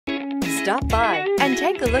Stop by and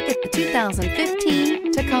take a look at the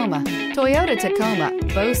 2015 Tacoma. Toyota Tacoma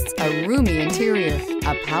boasts a roomy interior,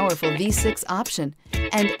 a powerful V6 option,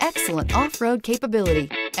 and excellent off-road capability,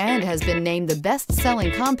 and has been named the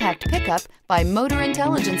best-selling compact pickup by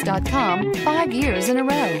MotorIntelligence.com 5 years in a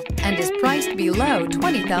row, and is priced below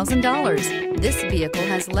 $20,000. This vehicle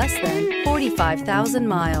has less than 45,000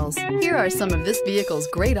 miles. Here are some of this vehicle's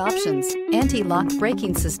great options: anti-lock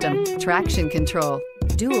braking system, traction control,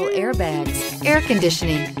 dual airbags, air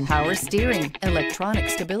conditioning, power steering, electronic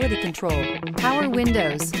stability control, power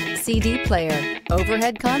windows, CD player,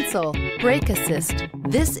 overhead console, brake assist.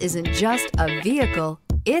 This isn't just a vehicle,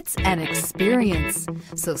 it's an experience.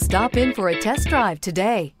 So stop in for a test drive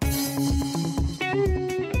today.